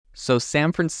So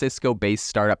San Francisco-based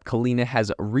startup Kolena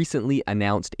has recently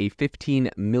announced a $15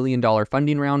 million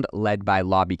funding round led by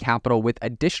Lobby Capital with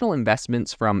additional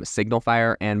investments from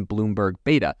SignalFire and Bloomberg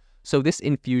Beta. So this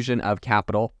infusion of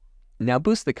capital now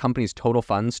boosts the company's total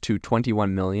funds to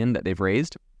 $21 million that they've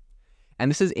raised.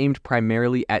 And this is aimed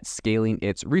primarily at scaling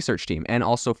its research team and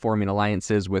also forming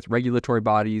alliances with regulatory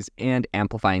bodies and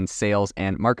amplifying sales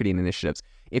and marketing initiatives.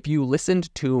 If you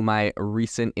listened to my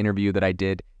recent interview that I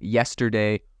did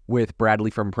yesterday with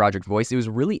Bradley from Project Voice, it was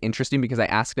really interesting because I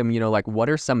asked him, what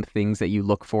are some things that you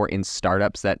look for in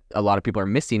startups that a lot of people are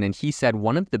missing? And he said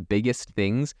one of the biggest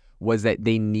things was that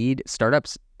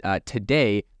startups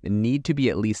today need to be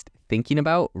at least thinking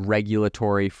about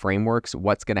regulatory frameworks,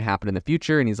 what's going to happen in the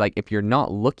future. And he's like, if you're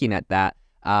not looking at that,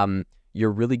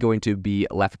 you're really going to be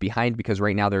left behind because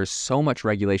right now there's so much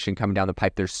regulation coming down the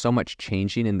pipe. There's so much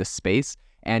changing in the space.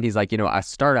 And he's like, a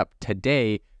startup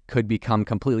today could become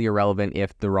completely irrelevant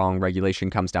if the wrong regulation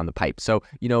comes down the pipe. So,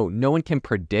 no one can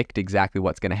predict exactly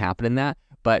what's going to happen in that,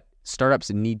 but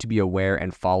startups need to be aware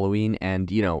and following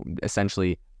and,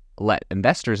 essentially let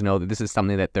investors know that this is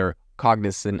something that they're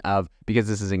cognizant of because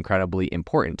this is incredibly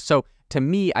important. So to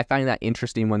me, I find that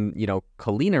interesting when,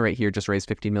 Kolena right here just raised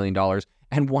 $15 million.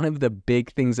 And one of the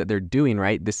big things that they're doing,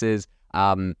 right, this is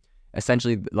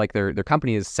essentially like their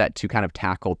company is set to kind of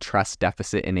tackle trust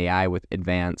deficit in AI with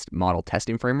advanced model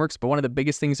testing frameworks. But one of the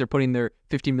biggest things they're putting their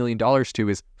 $15 million to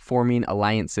is forming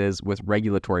alliances with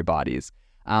regulatory bodies.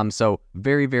 So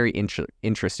very, very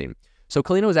interesting. So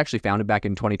Kolena was actually founded back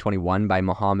in 2021 by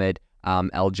Mohammed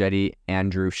El-Jedi,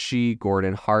 Andrew Shi,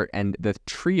 Gordon Hart, and the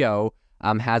trio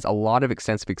has a lot of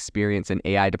extensive experience in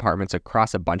AI departments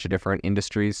across a bunch of different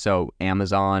industries. So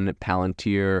Amazon,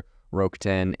 Palantir,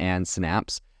 Rakuten, and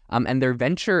Synapse. And their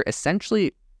venture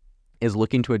essentially is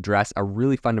looking to address a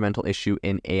really fundamental issue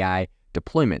in AI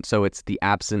deployment. So it's the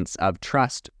absence of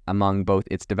trust among both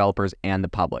its developers and the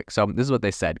public. So this is what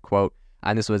they said, quote,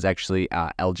 and this was actually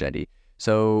El-Jedi.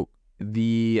 So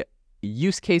the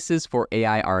use cases for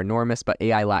AI are enormous, but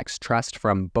AI lacks trust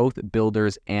from both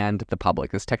builders and the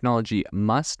public. This technology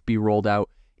must be rolled out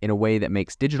in a way that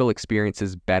makes digital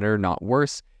experiences better, not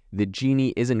worse. The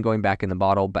genie isn't going back in the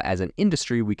bottle, but as an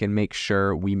industry, we can make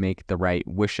sure we make the right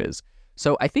wishes.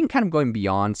 So I think kind of going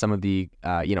beyond some of the,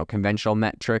 conventional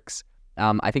metrics,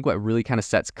 I think what really kind of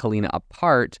sets Kolena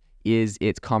apart is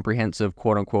its comprehensive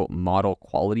quote unquote model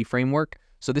quality framework.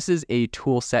 So this is a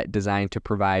tool set designed to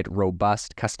provide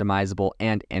robust, customizable,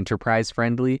 and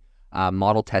enterprise-friendly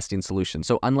model testing solutions.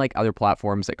 So unlike other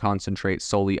platforms that concentrate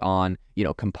solely on,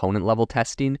 component-level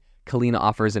testing, Kolena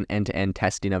offers an end-to-end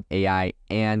testing of AI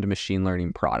and machine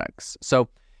learning products. So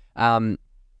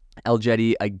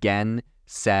El-Jedi again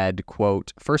said,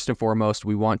 quote, first and foremost,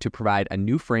 we want to provide a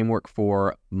new framework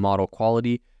for model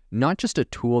quality, not just a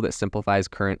tool that simplifies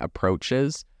current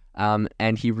approaches.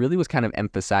 And he really was kind of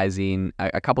emphasizing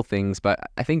a couple things, but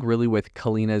I think really with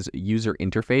Kolena's user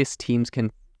interface, teams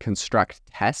can construct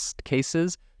test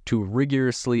cases to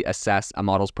rigorously assess a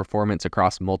model's performance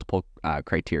across multiple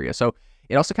criteria. So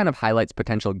it also kind of highlights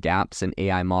potential gaps in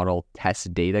AI model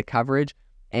test data coverage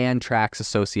and tracks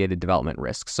associated development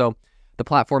risks. So the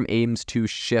platform aims to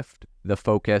shift the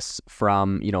focus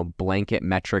from, blanket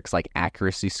metrics like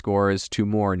accuracy scores to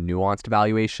more nuanced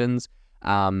evaluations.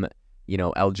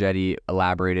 El-Jedi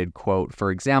elaborated, quote,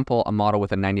 for example, a model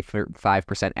with a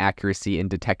 95% accuracy in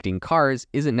detecting cars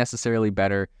isn't necessarily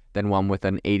better than one with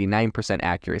an 89%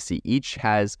 accuracy. Each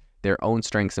has their own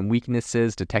strengths and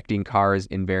weaknesses, detecting cars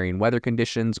in varying weather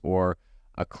conditions or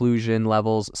occlusion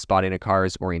levels, spotting a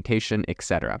car's orientation,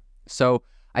 etc. So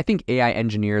I think AI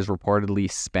engineers reportedly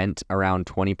spent around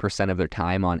 20% of their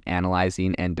time on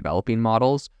analyzing and developing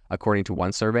models, according to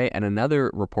one survey, and another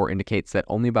report indicates that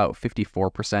only about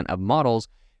 54% of models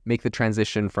make the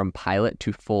transition from pilot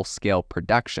to full-scale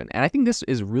production. And I think this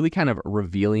is really kind of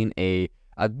revealing a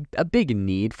big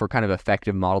need for kind of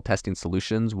effective model testing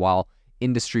solutions. While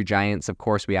industry giants, of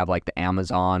course, we have like the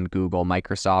Amazon, Google,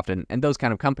 Microsoft, and those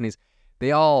kind of companies,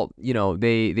 they all,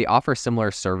 they offer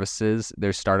similar services.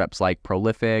 There's startups like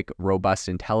Prolific, Robust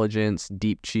Intelligence,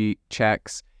 Deep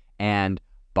Checks, and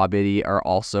Bobity are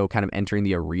also kind of entering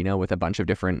the arena with a bunch of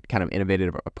different kind of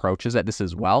innovative approaches at this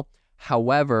as well.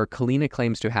 However, Kolena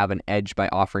claims to have an edge by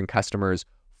offering customers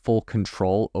full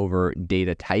control over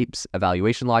data types,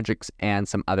 evaluation logics, and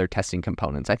some other testing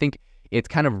components. I think its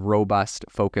kind of robust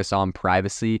focus on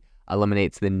privacy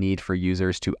eliminates the need for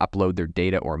users to upload their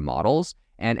data or models.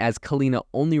 And as Kolena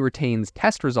only retains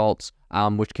test results,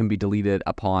 which can be deleted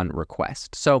upon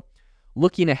request. So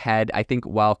looking ahead, I think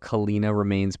while Kolena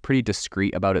remains pretty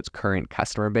discreet about its current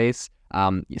customer base,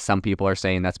 Some people are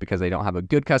saying that's because they don't have a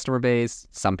good customer base.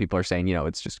 Some people are saying,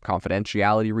 it's just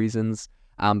confidentiality reasons.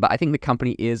 But I think the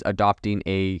company is adopting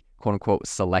a quote unquote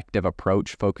selective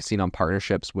approach, focusing on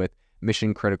partnerships with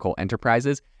mission critical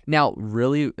enterprises. Now,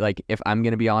 really, like, if I'm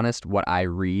going to be honest, what I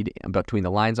read between the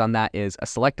lines on that is a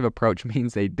selective approach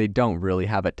means they don't really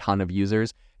have a ton of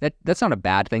users. That's not a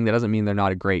bad thing. That doesn't mean they're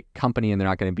not a great company and they're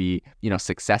not going to be,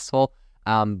 successful.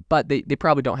 But they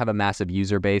probably don't have a massive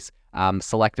user base.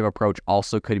 Selective approach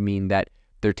also could mean that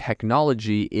their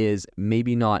technology is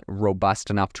maybe not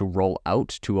robust enough to roll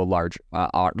out to a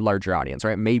larger audience,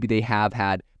 right? Maybe they have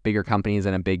had bigger companies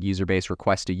and a big user base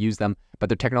request to use them, but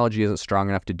their technology isn't strong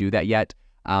enough to do that yet.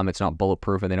 It's not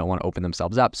bulletproof and they don't want to open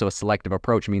themselves up. So a selective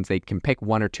approach means they can pick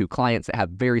one or two clients that have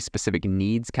very specific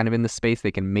needs kind of in the space. They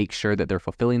can make sure that they're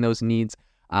fulfilling those needs.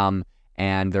 And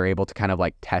they're able to kind of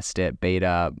like test it,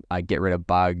 beta, get rid of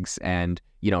bugs, and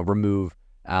remove,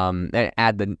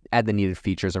 add the needed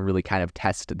features, and really kind of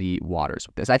test the waters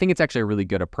with this. I think it's actually a really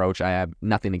good approach. I have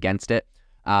nothing against it,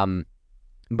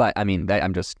 but I mean,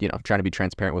 I'm just trying to be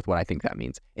transparent with what I think that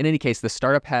means. In any case, the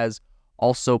startup has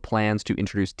also plans to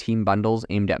introduce team bundles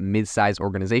aimed at mid-sized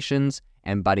organizations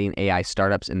and budding AI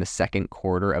startups in the second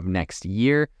quarter of next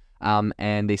year.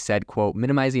 And they said, quote,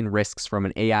 minimizing risks from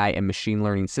an AI and machine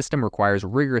learning system requires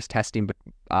rigorous testing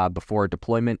before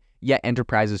deployment, yet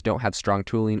enterprises don't have strong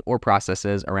tooling or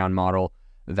processes around model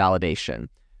validation.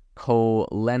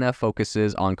 Kolena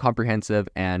focuses on comprehensive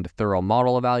and thorough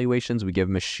model evaluations. We give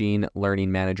machine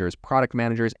learning managers, product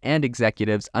managers, and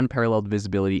executives unparalleled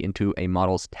visibility into a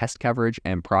model's test coverage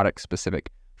and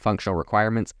product-specific functional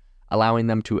requirements, allowing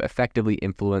them to effectively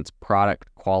influence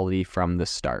product quality from the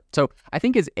start. So I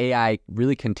think as AI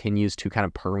really continues to kind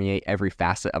of permeate every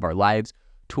facet of our lives,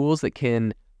 tools that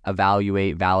can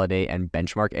evaluate, validate, and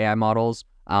benchmark AI models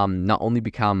not only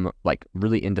become like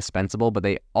really indispensable, but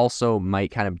they also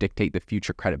might kind of dictate the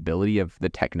future credibility of the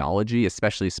technology,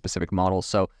 especially specific models.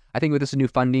 So I think with this new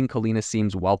funding, Kolena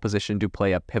seems well positioned to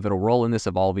play a pivotal role in this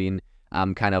evolving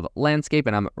kind of landscape,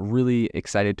 and I'm really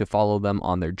excited to follow them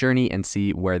on their journey and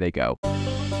see where they go.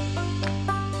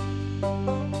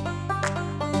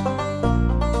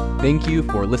 Thank you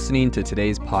for listening to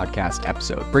today's podcast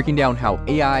episode, breaking down how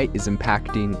AI is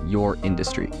impacting your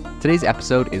industry. Today's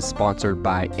episode is sponsored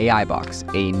by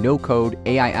AIbox, a no-code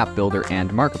AI app builder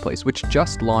and marketplace, which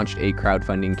just launched a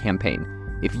crowdfunding campaign.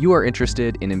 If you are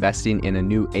interested in investing in a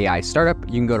new AI startup,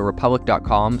 you can go to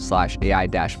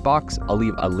republic.com/AI-box. I'll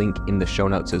leave a link in the show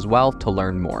notes as well to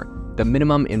learn more. The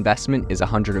minimum investment is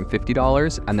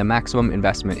 $150 and the maximum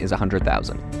investment is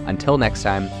 $100,000. Until next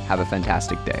time, have a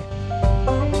fantastic day.